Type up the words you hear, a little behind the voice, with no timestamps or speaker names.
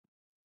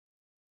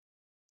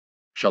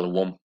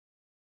Shalom.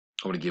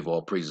 I want to give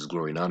all praises,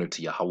 glory, and honor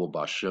to Yahweh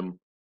Bashem,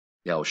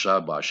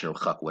 Yahushua Bashem,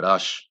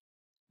 Chakwadash.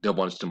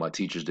 Double honors to my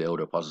teachers, the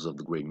elder apostles of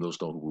the great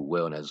millstone who rule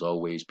well, and as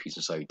always, peace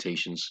and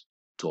salutations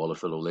to all the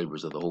fellow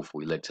laborers of the hopeful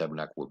elect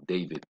tabernacle of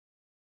David,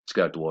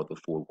 scattered throughout the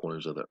four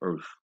corners of the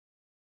earth.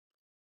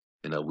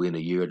 And we're in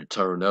the year to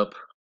turn up,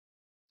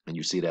 and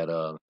you see that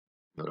the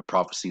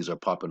prophecies are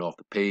popping off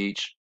the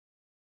page.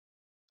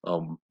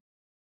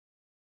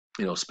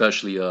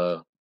 Especially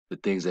the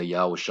things that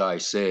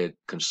Yahushua said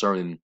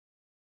concerning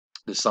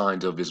the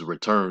signs of his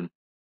return.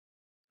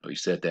 He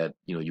said that,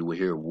 you will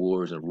hear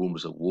wars and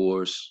rumors of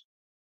wars.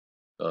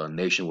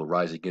 Nation will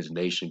rise against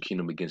nation,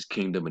 kingdom against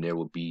kingdom, and there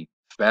will be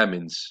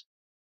famines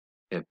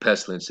and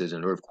pestilences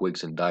and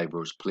earthquakes in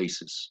diverse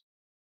places.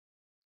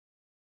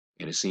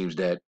 And it seems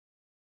that,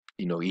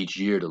 each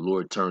year the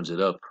Lord turns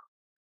it up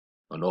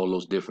on all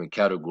those different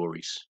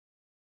categories.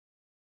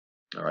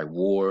 All right,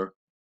 war,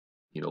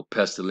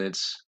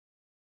 pestilence,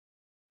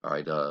 all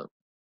right,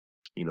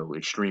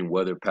 extreme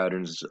weather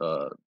patterns,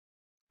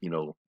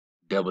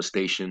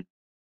 devastation,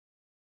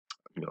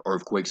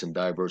 earthquakes in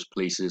diverse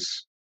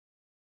places.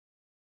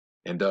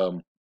 And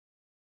they're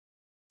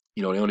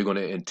only going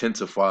to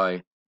intensify,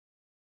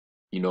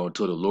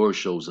 until the Lord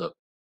shows up.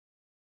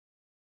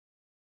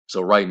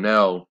 So right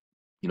now,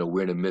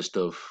 we're in the midst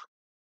of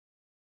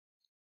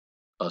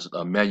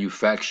a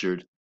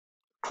manufactured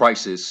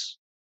crisis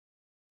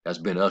that's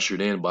been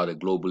ushered in by the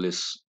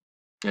globalist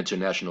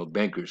international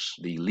bankers,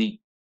 the elite.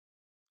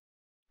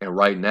 And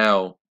right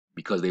now,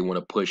 because they want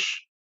to push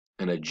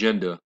an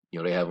agenda,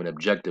 they have an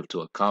objective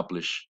to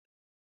accomplish.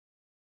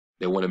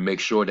 They want to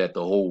make sure that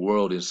the whole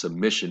world is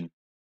submission,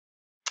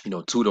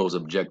 to those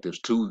objectives,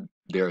 to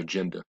their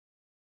agenda.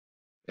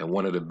 And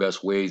one of the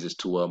best ways is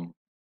to,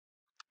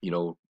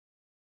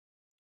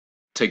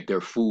 take their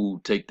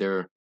food, take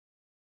their,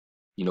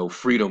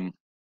 freedom,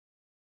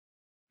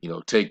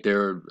 take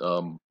their,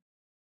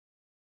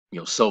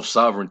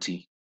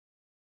 self-sovereignty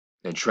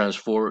and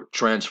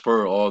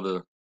transfer all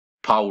the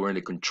power and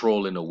the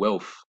control and the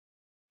wealth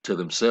to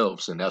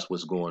themselves. And that's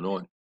what's going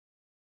on.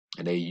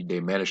 And they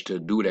managed to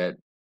do that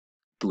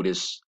through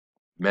this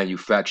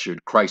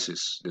manufactured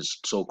crisis, this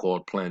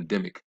so-called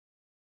pandemic.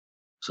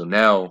 So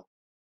now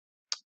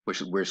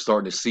we're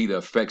starting to see the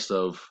effects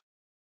of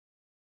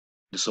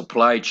the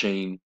supply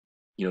chain,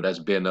 that's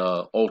been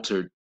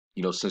altered,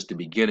 since the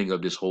beginning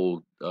of this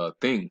whole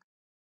thing.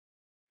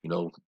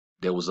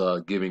 There was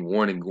giving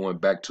warning going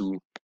back to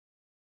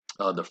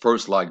the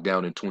first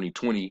lockdown in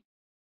 2020,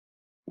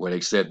 where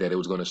they said that it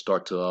was going to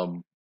start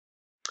to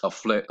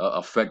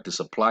affect the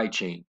supply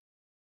chain.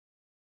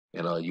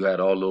 And you had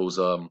all those,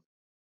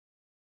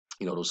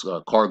 those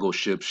cargo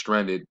ships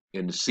stranded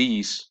in the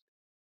seas,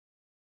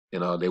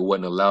 and they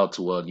wasn't allowed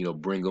to,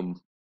 bring them,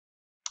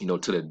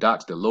 to the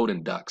docks, the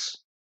loading docks.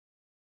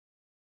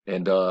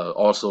 And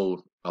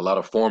also, a lot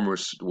of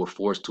farmers were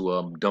forced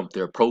to dump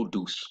their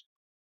produce.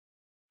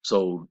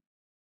 So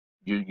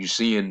you're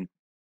seeing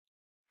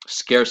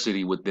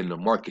scarcity within the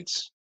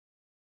markets.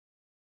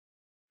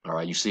 All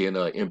right, you're seeing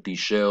empty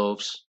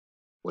shelves,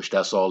 which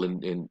that's all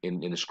in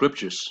the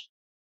scriptures.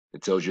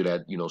 It tells you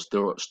that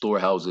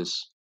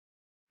storehouses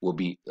will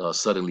be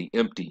suddenly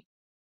empty.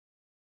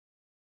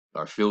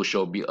 Our fields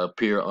shall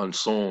appear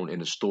unsown,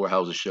 and the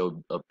storehouses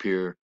shall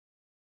appear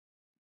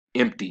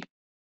empty.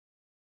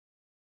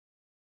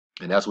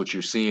 And that's what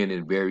you're seeing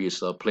in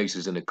various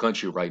places in the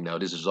country right now.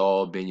 This is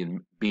all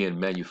being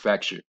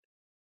manufactured,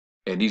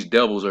 and these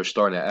devils are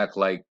starting to act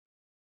like,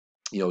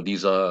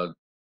 these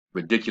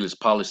ridiculous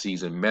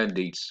policies and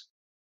mandates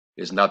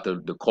is not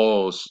the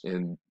cause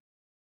and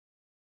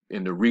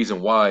the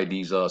reason why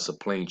these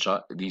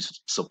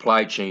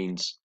supply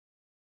chains,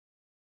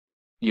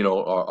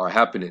 are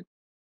happening.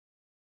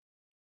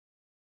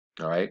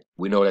 All right,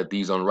 we know that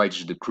these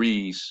unrighteous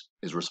decrees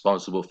is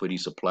responsible for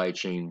these supply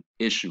chain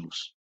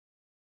issues,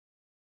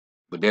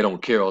 but they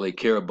don't care. All they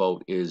care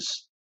about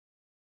is,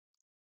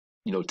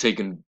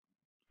 taking,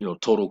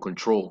 total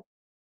control.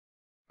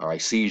 All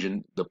right,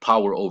 seizing the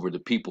power over the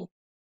people.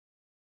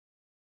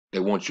 They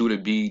want you to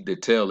be the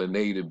tail and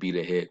they to be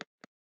the head.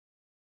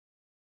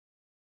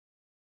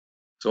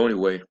 So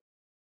anyway,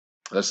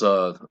 I'm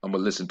gonna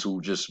listen to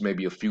just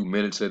maybe a few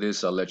minutes of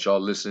this. I'll let y'all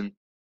listen,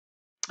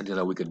 and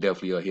then we could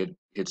definitely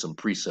hit some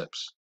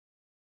precepts.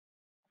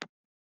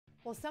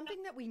 Well,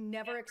 something that we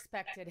never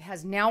expected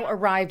has now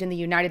arrived in the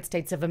United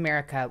States of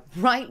America.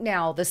 Right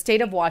now, the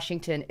state of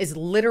Washington is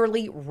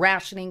literally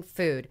rationing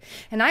food.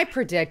 And I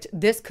predict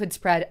this could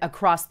spread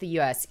across the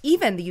U.S.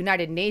 Even the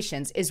United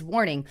Nations is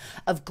warning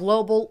of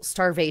global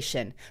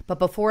starvation. But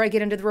before I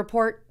get into the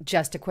report,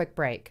 just a quick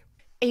break.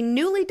 A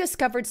newly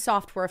discovered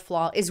software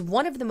flaw is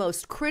one of the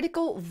most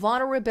critical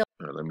vulnerabilities.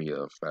 Let me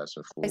fast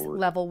forward.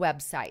 Level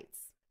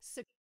websites.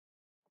 Security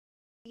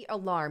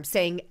alarm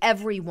saying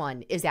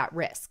everyone is at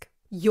risk.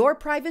 Your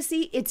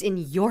privacy, it's in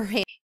your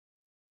hands.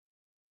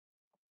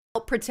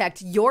 Help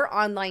protect your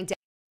online data.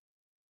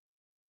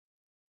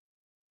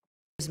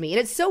 And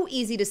it's so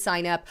easy to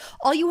sign up.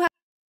 All you have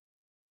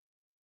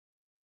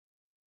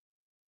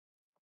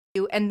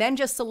to do, and then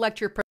just select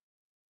your.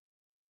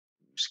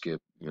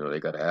 skip. They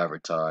got to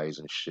advertise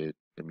and shit.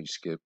 Let me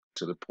skip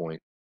to the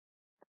point.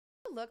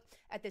 Look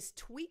at this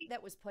tweet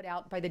that was put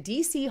out by the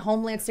DC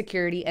Homeland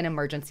Security and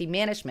Emergency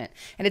Management.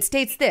 And it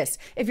states this: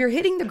 if you're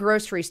hitting the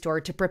grocery store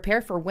to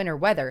prepare for winter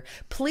weather,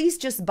 please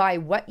just buy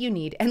what you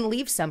need and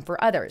leave some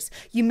for others.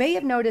 You may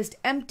have noticed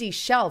empty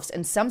shelves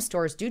in some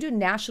stores due to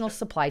national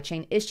supply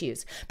chain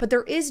issues, but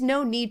there is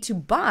no need to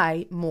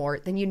buy more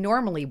than you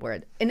normally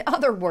would. In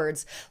other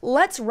words,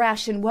 let's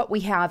ration what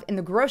we have in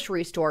the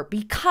grocery store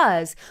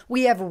because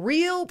we have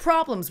real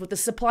problems with the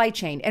supply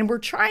chain, and we're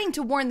trying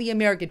to warn the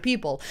American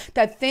people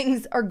that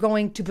things are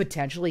going to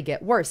potentially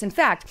get worse. In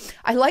fact,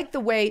 I like the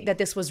way that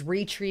this was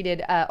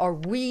retreated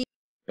And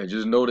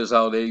just notice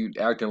how they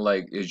acting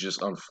like it's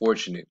just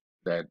unfortunate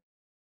that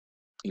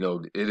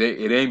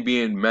it ain't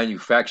being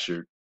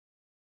manufactured.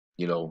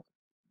 You know,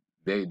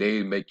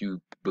 they make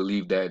you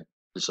believe that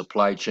the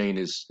supply chain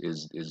is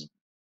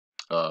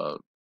uh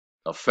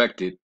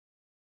affected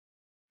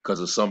because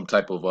of some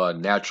type of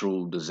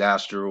natural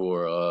disaster,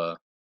 or a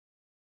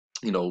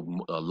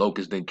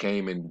locust then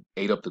came and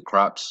ate up the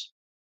crops.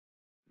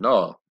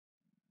 No,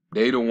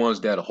 they the ones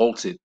that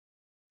halted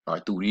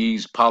through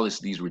these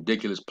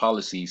ridiculous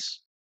policies.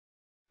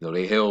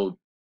 They held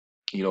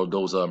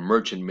those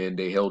merchantmen.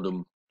 They held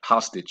them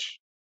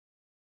hostage.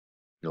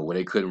 Where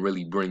they couldn't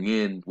really bring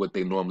in what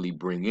they normally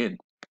bring in.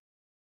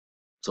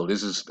 So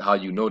this is how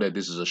you know that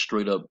this is a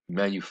straight up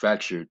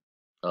manufactured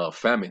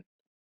famine.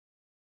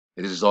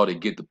 And this is all to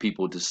get the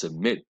people to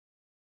submit.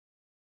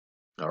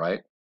 All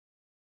right.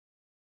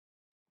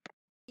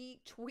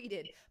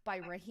 tweeted by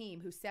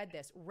Raheem, who said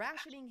this: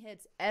 rationing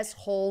hits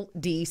S-hole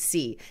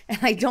DC. And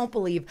I don't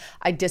believe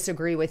I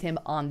disagree with him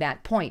on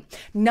that point.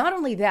 Not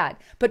only that,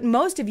 but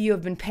most of you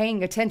have been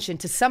paying attention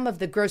to some of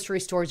the grocery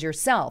stores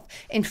yourself.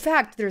 In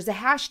fact, there's a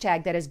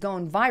hashtag that has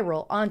gone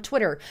viral on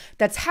Twitter.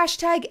 That's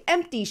hashtag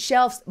empty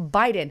shelves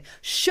Biden,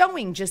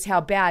 showing just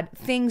how bad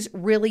things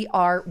really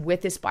are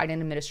with this Biden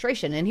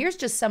administration. And here's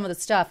just some of the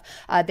stuff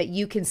that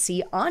you can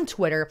see on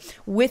Twitter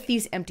with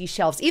these empty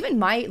shelves. Even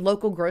my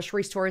local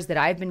grocery stores that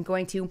I've been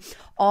going to,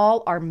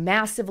 all are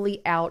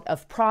massively out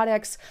of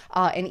products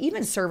and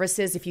even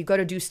services. If you go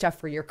to do stuff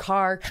for your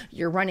car,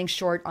 you're running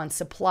short on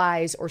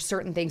supplies or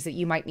certain things that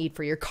you might need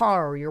for your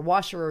car or your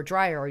washer or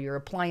dryer or your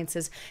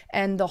appliances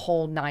and the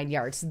whole 9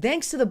 yards.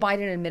 Thanks to the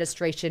Biden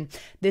administration,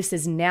 this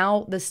is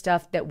now the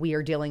stuff that we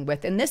are dealing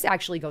with. And this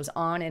actually goes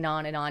on and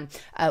on and on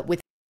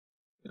with.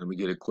 Let me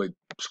get a quick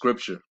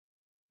scripture.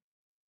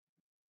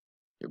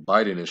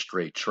 Biden is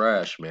straight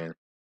trash, man.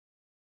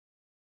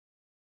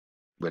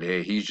 But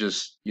hey, he's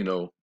just,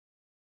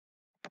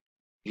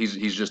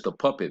 he's just a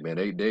puppet, man.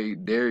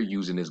 They're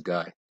using this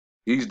guy.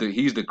 He's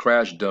the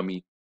crash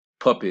dummy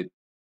puppet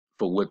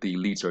for what the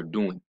elites are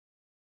doing.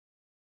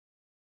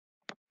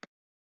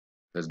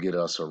 Let's get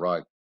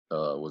Sirach.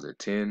 Was it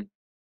 10?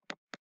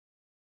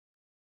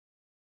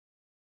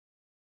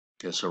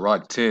 Yeah,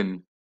 Sirach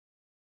 10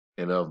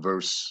 and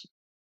verse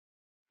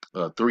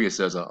 3. It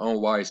says, "An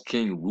unwise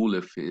king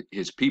ruleth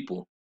his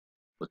people,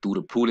 but through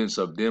the prudence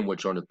of them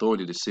which are in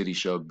authority, the city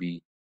shall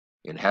be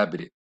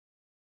inhabited."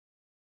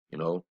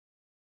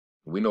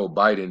 We know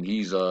Biden.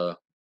 He's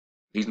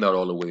not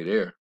all the way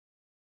there.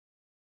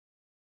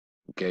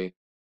 Okay,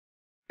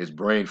 his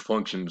brain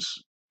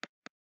functions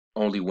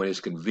only when it's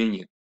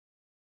convenient.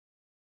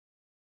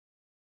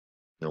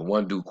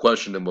 One dude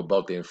questioned him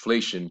about the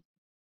inflation,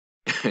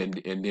 and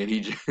then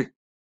he just, I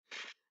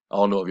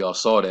don't know if y'all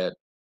saw that,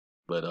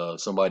 but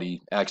somebody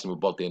asked him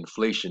about the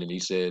inflation, and he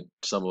said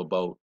something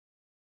about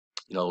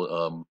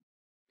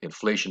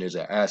inflation is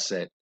an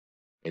asset,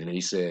 and then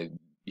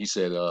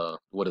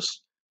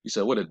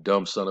what a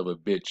dumb son of a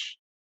bitch,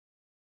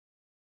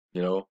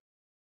 you know.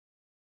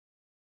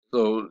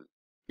 So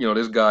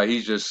this guy,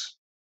 he's just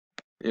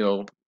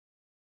but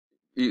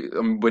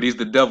he's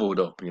the devil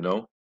though.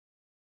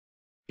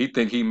 He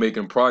think he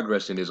making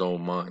progress in his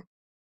own mind,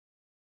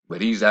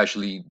 but he's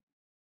actually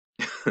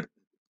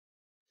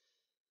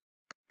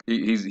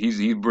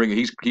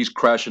he's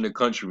crashing the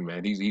country,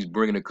 man. He's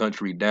bringing the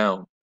country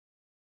down.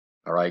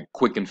 All right,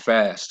 quick and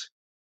fast.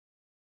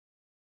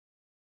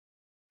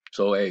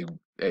 So hey,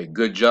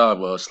 good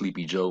job,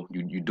 Sleepy Joe.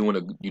 You doing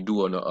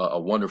a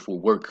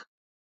wonderful work.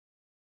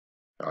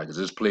 All right, because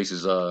this place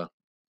is on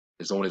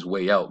its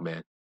way out,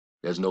 man.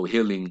 There's no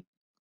healing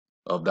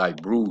of thy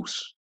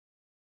bruise.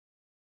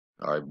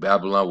 All right,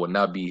 Babylon will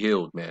not be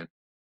healed, man.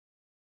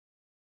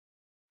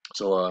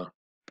 So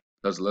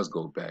let's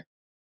go back.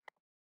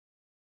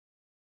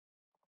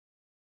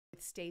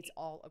 States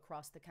all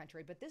across the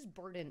country, but this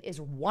burden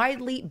is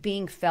widely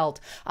being felt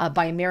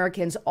by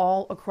Americans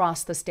all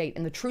across the state.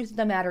 And the truth of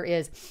the matter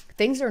is,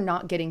 things are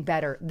not getting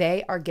better.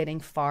 They are getting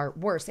far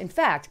worse. In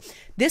fact,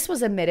 this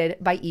was admitted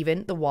by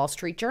even the Wall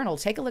Street Journal.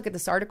 Take a look at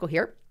this article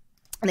here.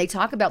 And they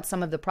talk about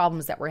some of the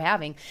problems that we're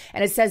having.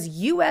 And it says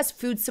U.S.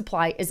 food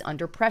supply is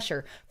under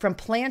pressure from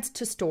plant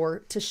to store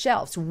to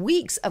shelves.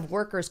 Weeks of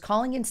workers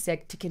calling in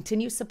sick to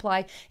continue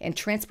supply and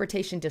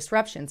transportation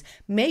disruptions,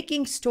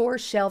 making store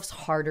shelves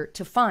harder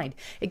to find.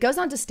 It goes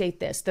on to state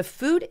this: the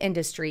food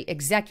industry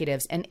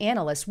executives and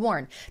analysts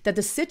warn that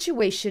the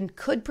situation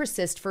could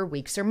persist for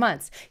weeks or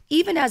months,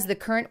 even as the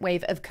current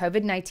wave of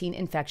COVID-19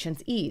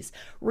 infections ease.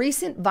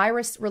 Recent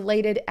virus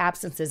related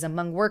absences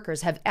among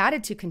workers have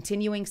added to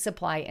continuing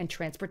supply and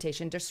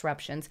transportation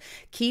disruptions,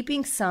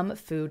 keeping some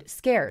food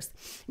scarce.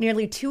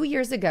 Nearly 2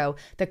 years ago,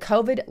 the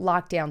COVID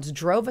lockdowns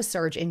drove a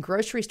surge in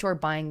grocery store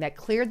buying that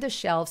cleared the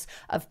shelves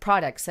of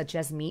products such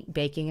as meat,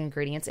 baking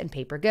ingredients, and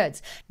paper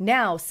goods.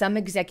 Now, some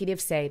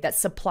executives say that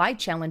supply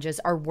challenges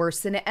are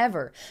worse than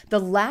ever. The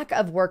lack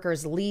of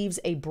workers leaves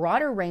a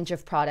broader range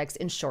of products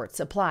in short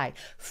supply.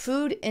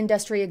 Food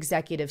industry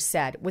executives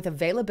said, with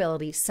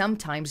availability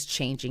sometimes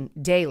changing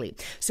daily.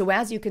 So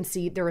as you can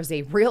see, there is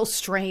a real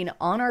strain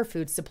on our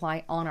food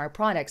supply, on our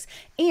products,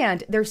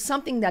 and there's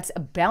something that's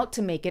about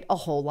to make it a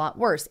whole lot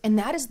worse, and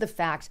that is the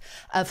fact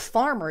of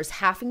farmers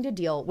having to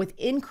deal with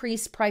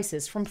increased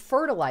prices from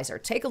fertilizer.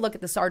 Take a look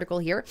at this article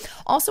here.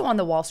 Also on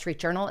the Wall Street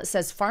Journal, it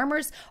says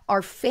farmers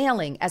are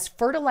failing as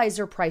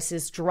fertilizer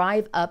prices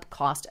drive up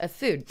cost of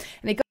food.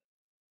 And it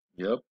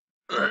Yep.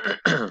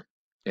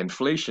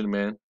 Inflation,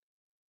 man,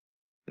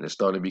 and it's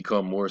starting to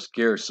become more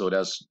scarce, so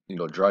that's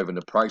driving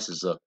the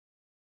prices up.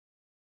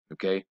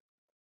 Okay,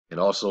 and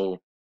also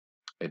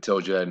it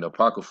tells you that in the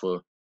Apocrypha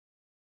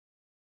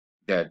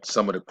that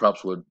some of the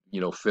crops would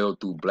fail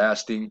through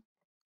blasting,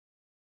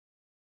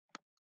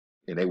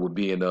 and they would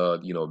be in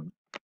the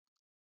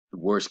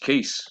worst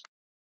case.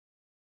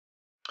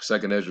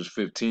 Second Ezra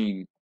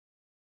 15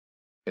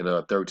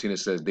 and 13, it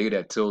says, "They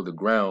that till the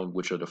ground,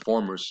 which are the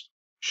farmers,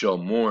 shall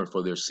mourn,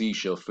 for their seed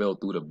shall fail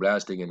through the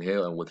blasting and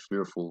hail and with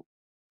fearful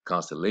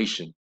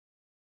constellation."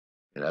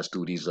 And that's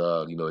through these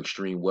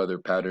extreme weather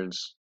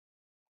patterns.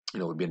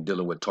 We've been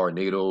dealing with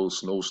tornadoes,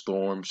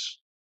 snowstorms,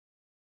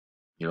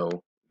 you know,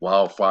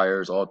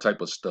 wildfires, all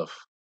type of stuff.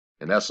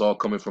 And that's all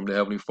coming from the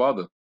Heavenly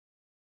Father.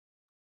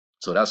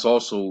 So that's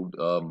also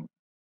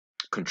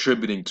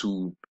contributing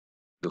to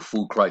the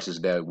food crisis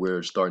that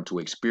we're starting to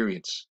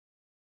experience.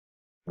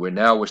 Where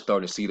now we're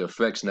starting to see the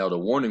effects. Now the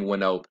warning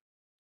went out,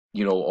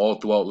 all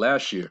throughout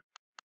last year,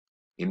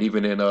 and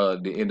even in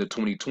the end of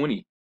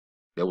 2020,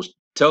 that was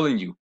telling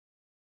you,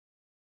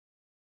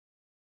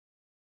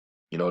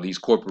 these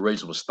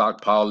corporations were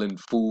stockpiling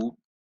food,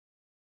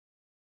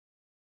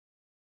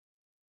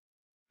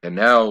 and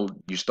now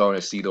you're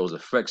starting to see those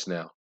effects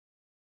now.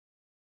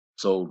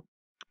 So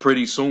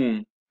pretty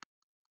soon,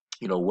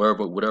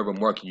 wherever whatever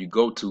market you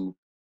go to,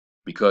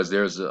 because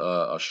there's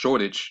a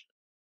shortage,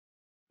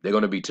 they're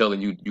going to be telling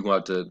you you're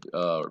going to have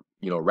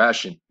to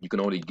ration. You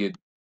can only get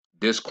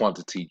this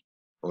quantity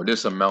or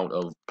this amount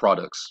of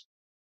products,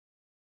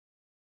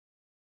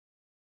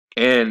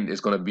 and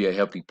it's going to be a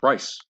hefty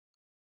price.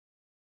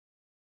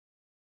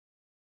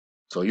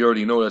 So you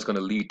already know that's going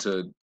to lead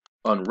to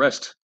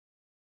unrest.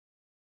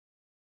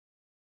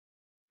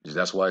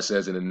 That's why it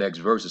says in the next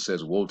verse, it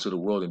says, "Woe to the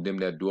world and them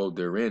that dwell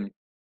therein,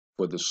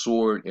 for the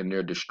sword and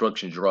their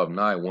destruction draw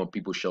nigh. One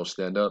people shall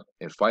stand up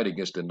and fight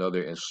against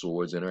another, and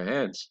swords in their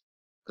hands."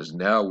 Because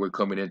now we're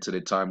coming into the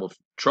time of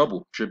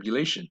trouble,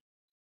 tribulation.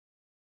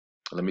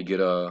 Let me get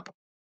a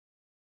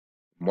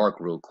mark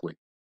real quick.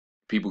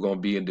 People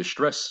gonna be in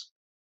distress.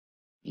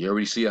 You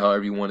already see how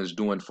everyone is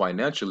doing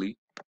financially.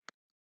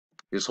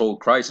 This whole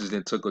crisis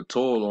then took a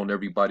toll on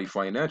everybody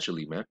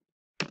financially, man.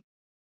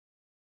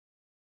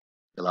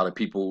 A lot of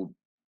people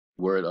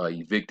were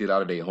evicted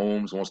out of their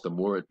homes once the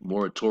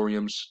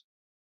moratoriums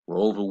were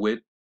over with.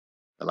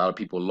 A lot of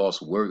people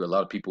lost work. A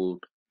lot of people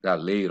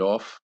got laid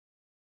off.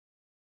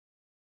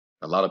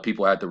 A lot of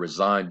people had to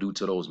resign due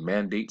to those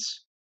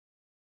mandates.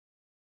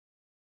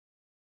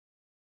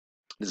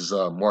 This is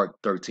Mark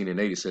 13 and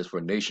 8. It says,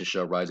 "For nation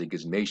shall rise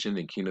against nation,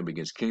 and kingdom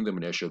against kingdom,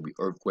 and there shall be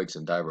earthquakes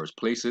in diverse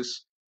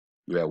places."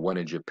 You had one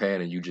in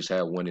Japan, and you just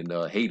had one in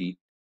Haiti.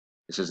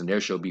 It says, "And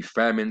there shall be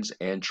famines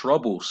and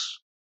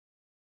troubles."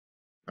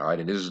 All right,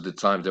 and this is the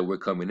times that we're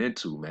coming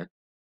into, man.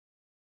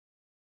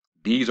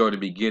 These are the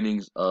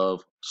beginnings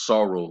of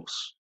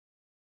sorrows.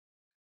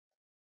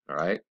 All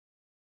right.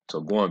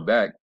 So going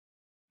back,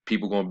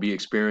 people going to be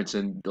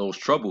experiencing those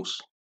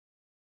troubles.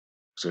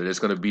 So there's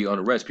going to be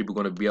unrest. People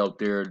going to be out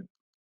there,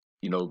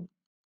 you know,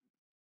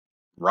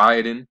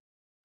 rioting,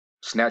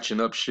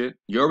 snatching up shit.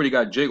 You already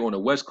got Jake on the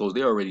West Coast.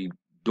 They're already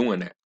doing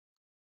that.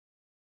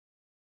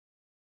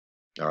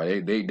 All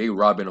right. They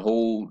robbing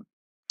whole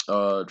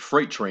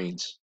freight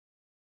trains.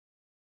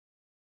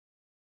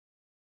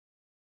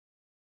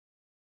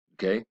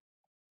 Okay.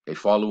 They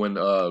following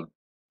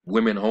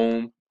women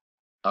home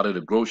out of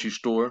the grocery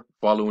store,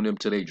 following them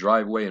to their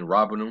driveway and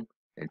robbing them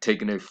and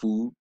taking their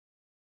food.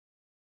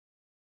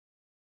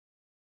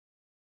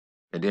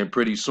 And then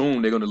pretty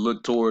soon they're gonna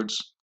look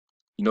towards,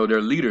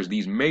 their leaders,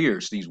 these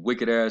mayors, these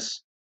wicked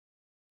ass,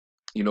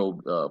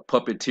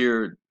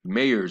 puppeteer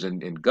mayors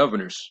and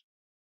governors.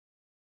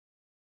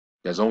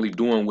 that's only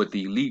doing what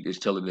the elite is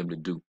telling them to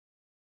do,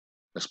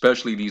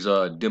 especially these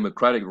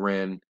Democratic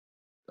ran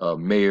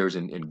mayors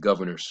and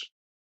governors.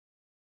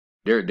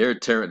 They're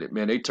tearing it,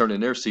 man. They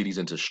turning their cities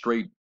into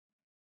straight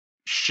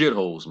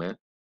shitholes, man.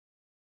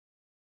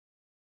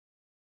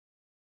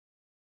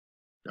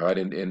 All right,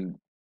 and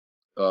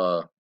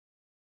uh,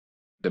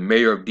 the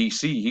mayor of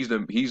D.C. He's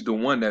the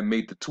one that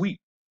made the tweet.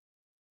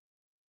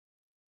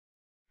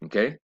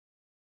 Okay,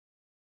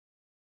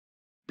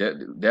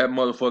 that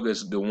motherfucker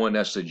is the one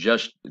that's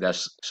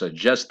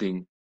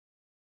suggesting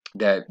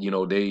that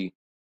they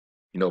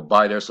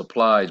buy their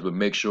supplies, but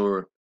make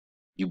sure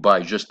you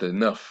buy just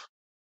enough.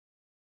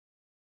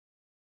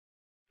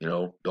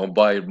 Don't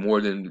buy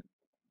more than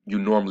you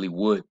normally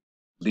would.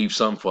 Leave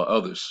some for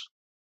others.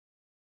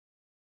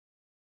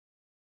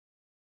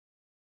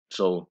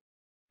 So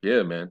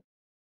yeah, man,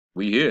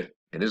 we here,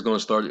 and it's gonna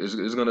start.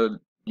 It's gonna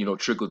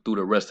trickle through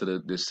the rest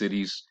of the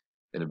cities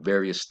and the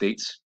various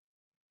states,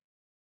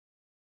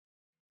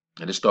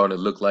 and it's starting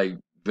to look like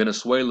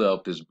Venezuela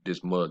up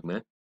this mug,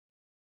 man.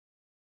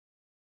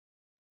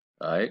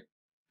 All right.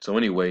 So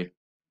anyway,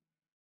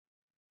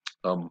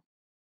 um,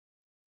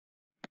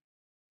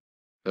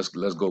 let's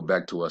go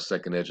back to our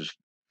second edge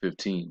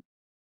 15.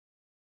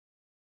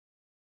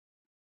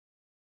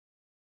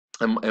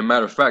 And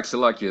matter of fact,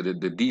 Salakia,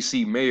 the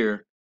DC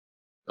mayor,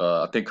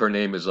 I think her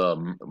name is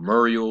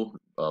Muriel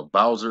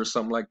Bowser or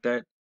something like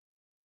that.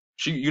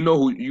 She, you know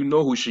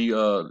who she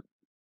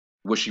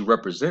what she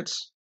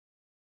represents.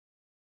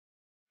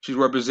 She's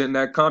representing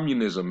that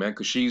communism, man,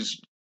 because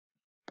she's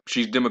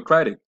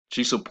democratic.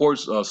 She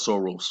supports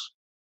Soros,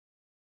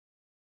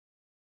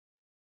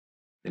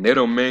 and they're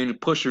the main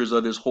pushers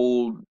of this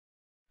whole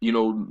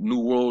new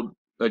world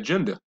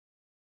agenda.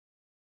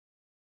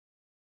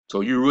 So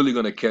you're really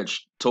gonna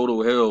catch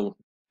total hell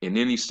in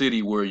any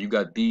city where you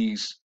got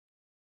these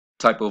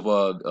type of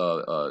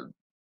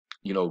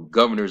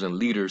governors and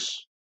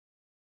leaders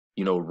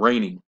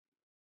reigning.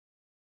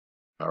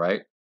 All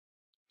right.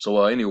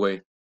 So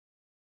anyway,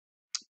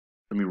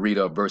 let me read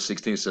verse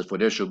 16. It says, "For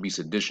there shall be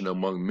sedition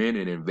among men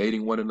and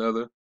invading one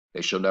another.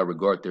 They shall not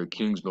regard their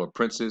kings nor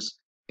princes,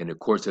 and the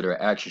courts of their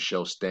actions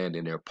shall stand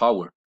in their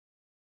power."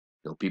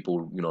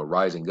 People,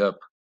 rising up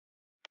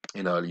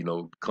and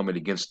coming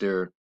against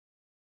their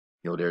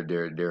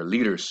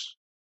leaders,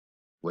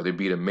 whether it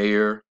be the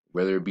mayor,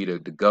 whether it be the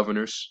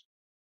governors,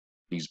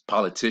 these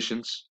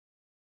politicians,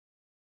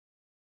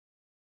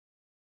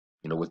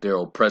 with their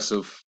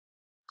oppressive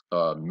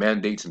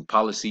mandates and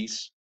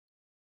policies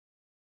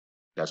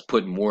that's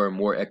putting more and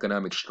more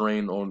economic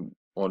strain on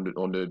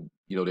the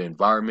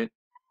environment.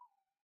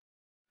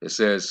 It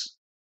says,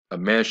 "A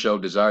man shall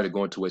desire to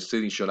go into a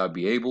city shall not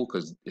be able,"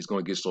 because it's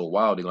going to get so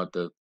wild. They're going to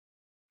have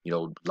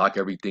to lock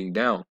everything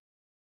down,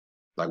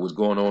 like what's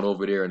going on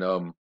over there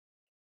in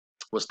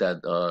what's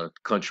that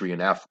country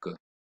in Africa,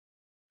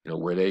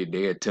 where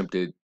they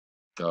attempted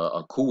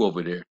a coup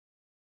over there.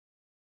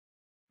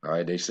 All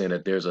right, they saying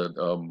that there's a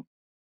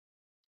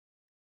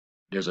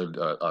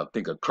I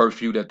think a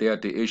curfew that they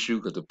had to issue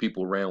because the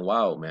people ran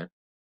wild, man.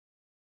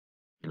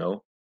 You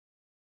know,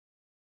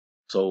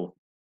 so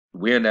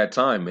we're in that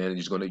time, man.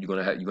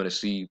 You're gonna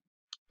see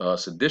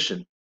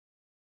sedition.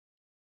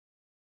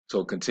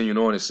 So continuing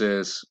on, it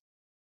says,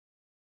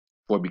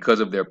 "For because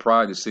of their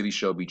pride, the city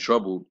shall be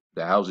troubled,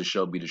 the houses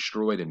shall be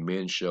destroyed, and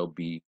men shall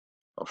be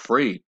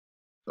afraid."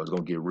 So it's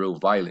gonna get real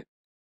violent.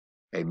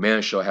 "A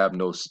man shall have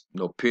no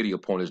pity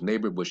upon his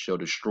neighbor, but shall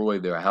destroy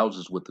their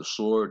houses with the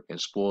sword and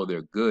spoil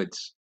their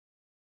goods."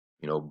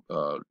 You know,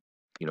 uh,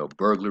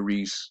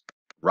 burglaries,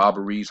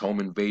 robberies, home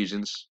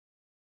invasions,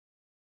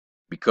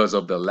 because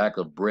of the lack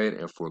of bread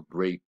and for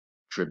great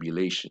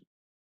tribulation.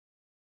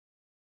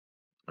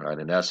 All right,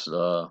 and that's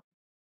where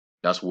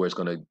it's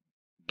gonna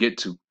get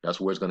to. That's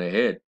where it's gonna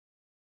head.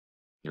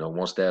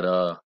 Once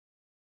that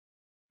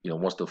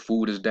once the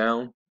food is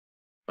down,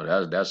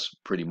 that's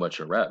pretty much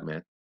a wrap,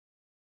 man.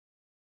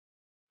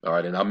 All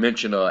right, and I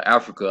mentioned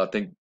Africa. I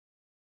think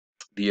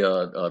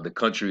the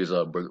country is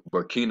the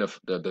Burkina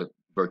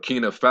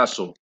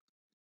Faso.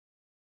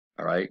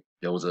 All right,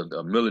 there was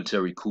a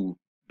military coup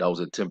that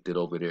was attempted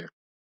over there,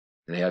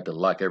 and they had to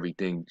lock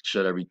everything,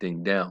 shut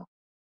everything down.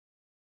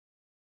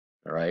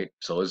 All right,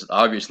 so it's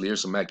obviously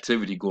there's some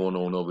activity going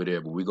on over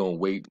there, but we're gonna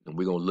wait and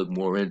we're gonna look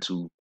more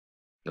into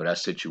that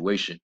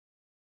situation.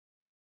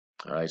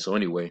 All right, so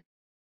anyway,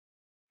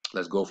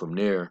 let's go from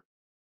there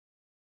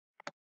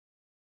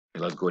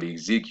and let's go to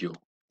Ezekiel.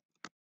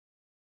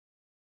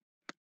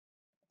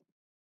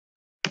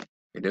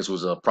 And this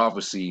was a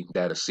prophecy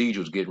that a siege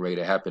was getting ready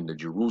to happen to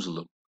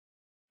Jerusalem.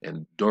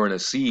 And during a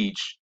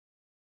siege,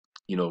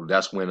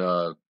 that's when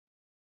the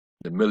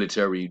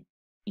military,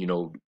 you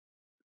know,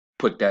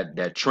 put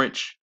that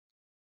trench.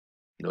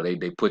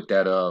 They put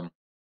that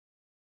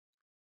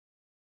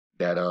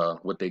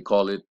what they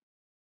call it,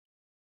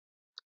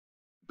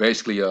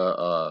 basically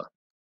a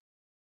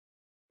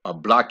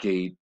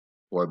blockade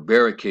or a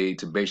barricade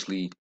to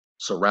basically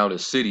surround a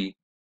city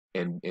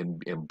and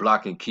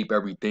block and keep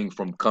everything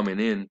from coming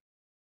in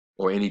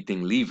or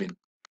anything leaving.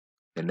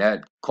 And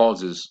that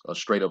causes a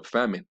straight up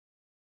famine.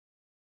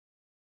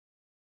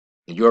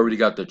 And you already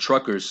got the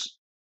truckers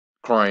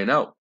crying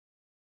out.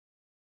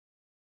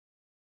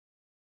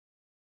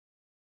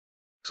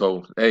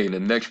 So hey, in the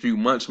next few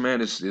months, man,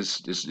 it's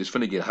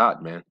finna get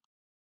hot, man.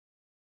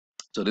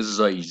 So this is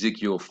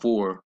Ezekiel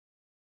 4,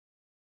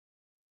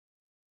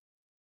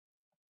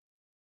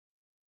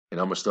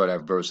 and I'm gonna start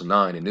at verse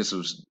 9. And this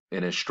was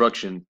an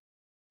instruction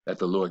that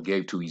the Lord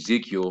gave to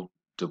Ezekiel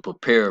to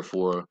prepare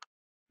for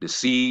the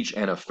siege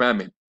and a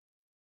famine.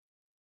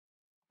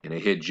 And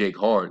it hit Jake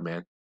hard,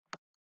 man.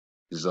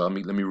 This is, let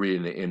me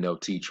read it in the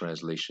NLT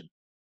translation.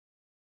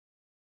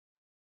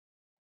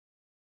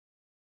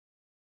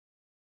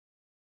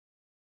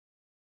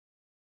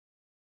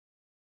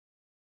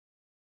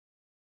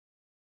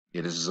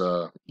 It is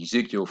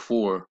Ezekiel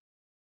 4.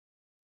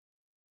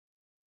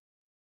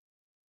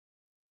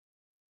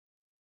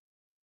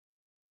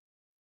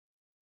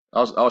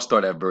 I'll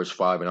start at verse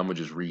 5, and I'm gonna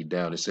just read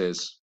down. It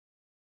says,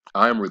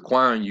 I am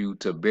requiring you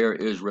to bear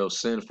Israel's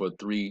sin for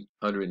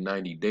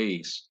 390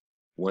 days,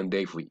 1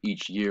 day for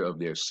each year of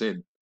their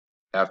sin.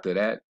 After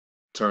that,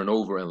 turn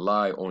over and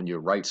lie on your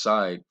right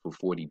side for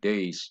 40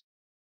 days,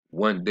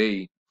 1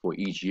 day for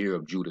each year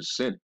of Judah's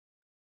sin.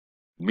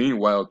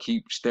 Meanwhile,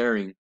 keep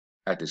staring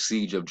at the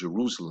siege of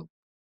Jerusalem.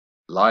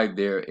 Lie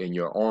there in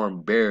your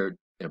arm bared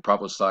and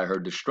prophesy her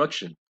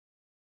destruction.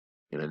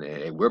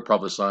 And we're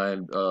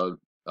prophesying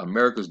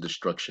America's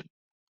destruction,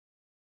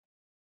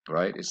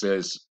 right? It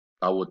says,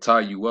 I will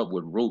tie you up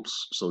with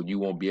ropes so you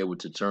won't be able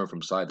to turn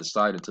from side to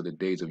side until the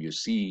days of your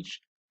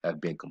siege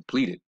have been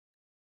completed.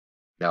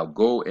 Now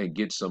go and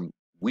get some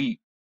wheat,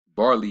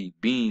 barley,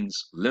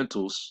 beans,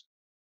 lentils,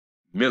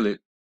 millet,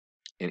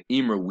 and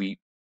emmer wheat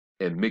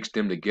and mix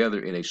them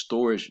together in a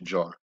storage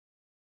jar.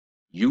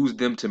 Use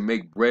them to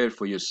make bread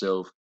for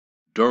yourself.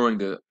 During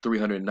the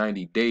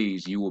 390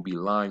 days, you will be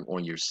lying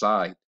on your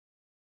side.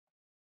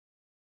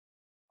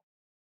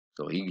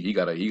 So he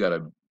gotta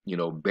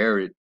bear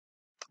it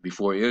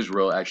before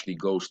Israel actually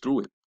goes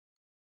through it.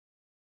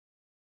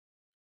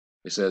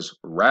 It says,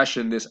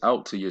 ration this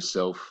out to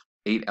yourself,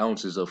 8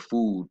 ounces of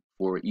food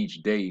for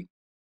each day,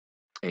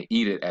 and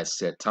eat it at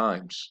set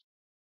times.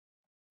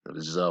 Now,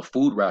 this is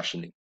food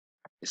rationing.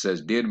 It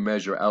says, did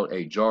measure out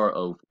a jar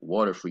of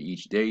water for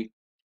each day,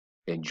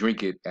 and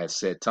drink it at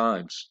set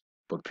times.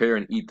 Prepare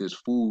and eat this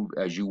food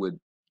as you would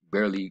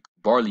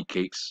barley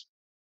cakes.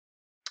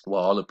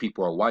 While all the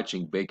people are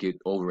watching, bake it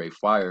over a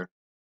fire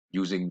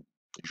using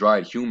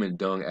dried human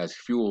dung as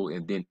fuel,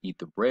 and then eat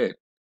the bread.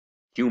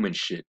 Human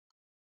shit.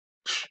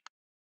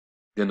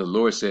 Then the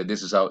Lord said,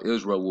 this is how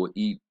Israel will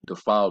eat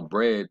defiled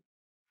bread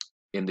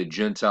in the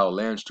Gentile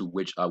lands to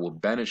which I will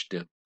banish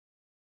them.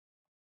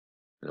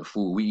 And the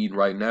food we eat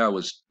right now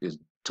is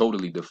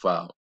totally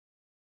defiled.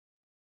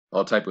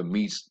 All type of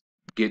meats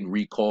getting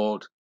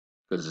recalled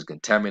because it's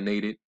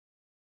contaminated.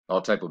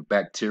 All type of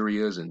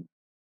bacterias and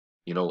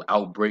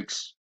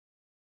outbreaks.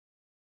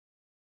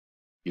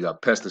 You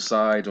got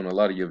pesticides on a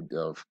lot of your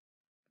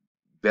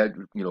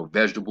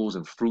vegetables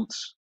and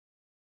fruits.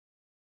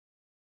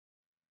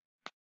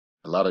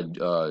 A lot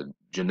of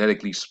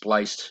genetically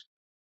spliced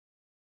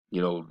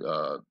you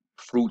know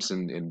fruits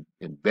and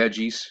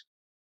veggies.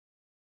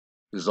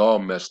 This is all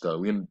messed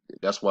up.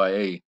 That's why,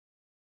 hey,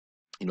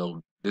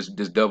 this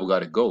devil got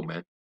to go,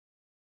 man.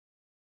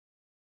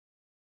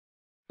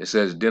 It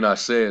says, then I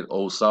said,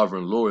 O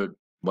sovereign Lord,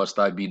 must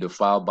I be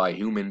defiled by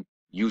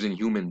using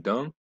human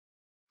dung?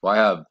 For I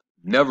have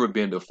never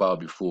been defiled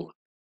before.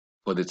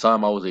 For the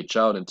time I was a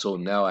child until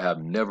now, I have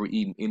never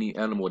eaten any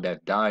animal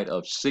that died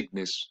of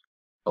sickness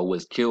or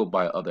was killed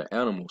by other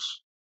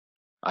animals.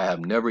 I have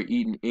never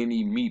eaten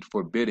any meat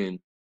forbidden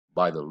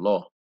by the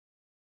law.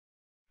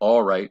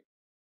 All right,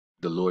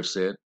 the Lord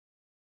said,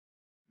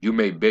 you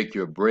may bake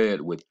your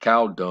bread with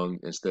cow dung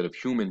instead of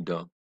human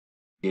dung.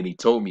 Then he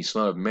told me,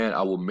 son of man,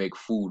 I will make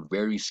food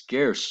very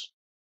scarce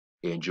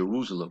in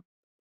Jerusalem.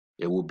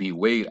 It will be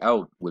weighed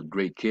out with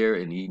great care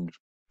and eaten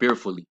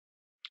fearfully.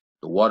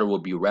 The water will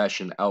be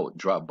rationed out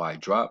drop by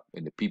drop,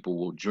 and the people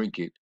will drink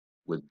it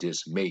with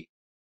dismay.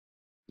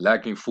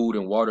 Lacking food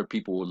and water,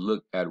 people will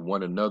look at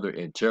one another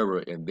in terror,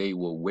 and they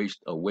will waste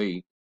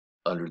away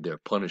under their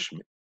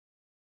punishment.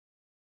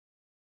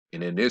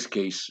 And in this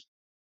case,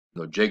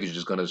 Jake is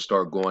just gonna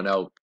start going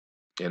out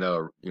and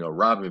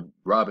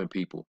robbing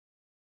people.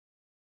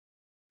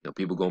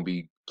 People gonna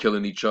be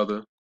killing each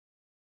other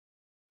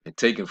and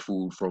taking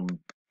food from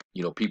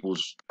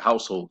people's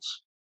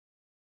households.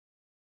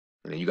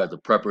 And then you got the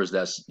preppers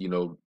that's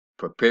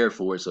prepared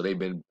for it, so they've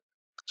been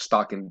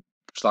stocking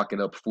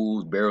stocking up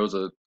food, barrels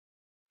of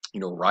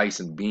rice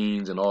and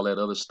beans and all that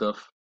other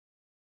stuff.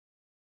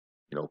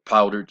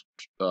 Powdered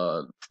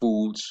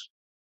foods,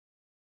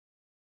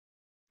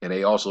 and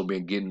they also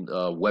been getting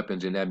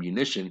weapons and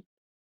ammunition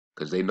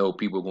because they know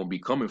people are gonna be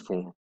coming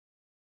for them.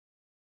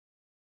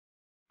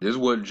 This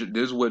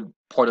is what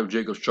part of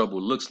Jacob's trouble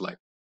looks like.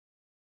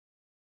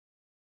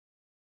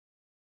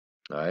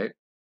 All right,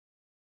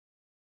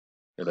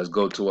 and let's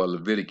go to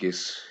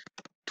Leviticus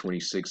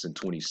 26 and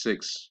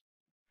 26.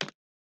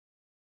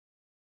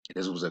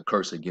 This was a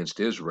curse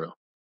against Israel.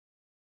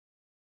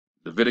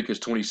 Leviticus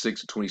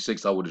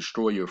 26:26, I will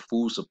destroy your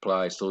food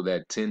supply so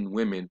that 10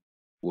 women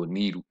will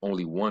need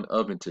only one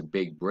oven to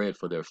bake bread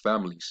for their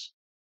families.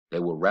 They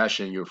will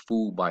ration your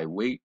food by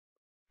weight,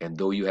 and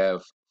though you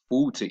have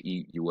food to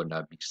eat, you will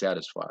not be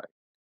satisfied.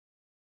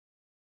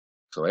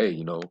 So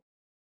hey,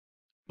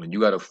 when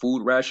you got a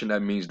food ration,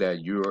 that means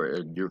that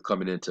you're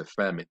coming into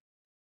famine,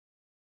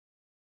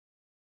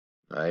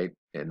 right?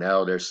 And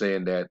now they're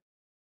saying that,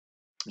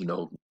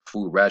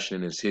 food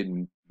rationing is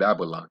hitting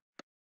Babylon.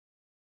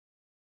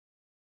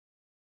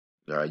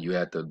 All right, you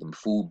had the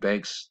food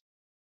banks,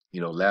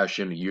 last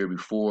year and the year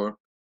before,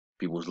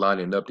 people was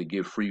lining up to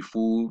get free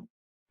food,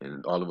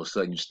 and all of a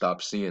sudden you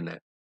stop seeing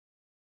that.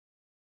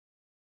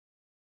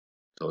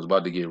 So it's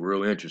about to get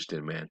real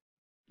interesting, man.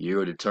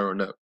 Year to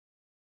turn up.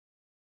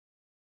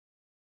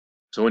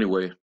 So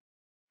anyway,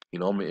 I'm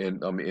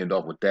gonna end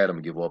off with that. I'm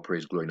gonna give all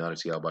praise, glory, and honor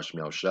to Yahweh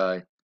Shem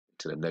Shai.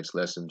 To the next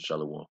lesson,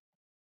 Shalom.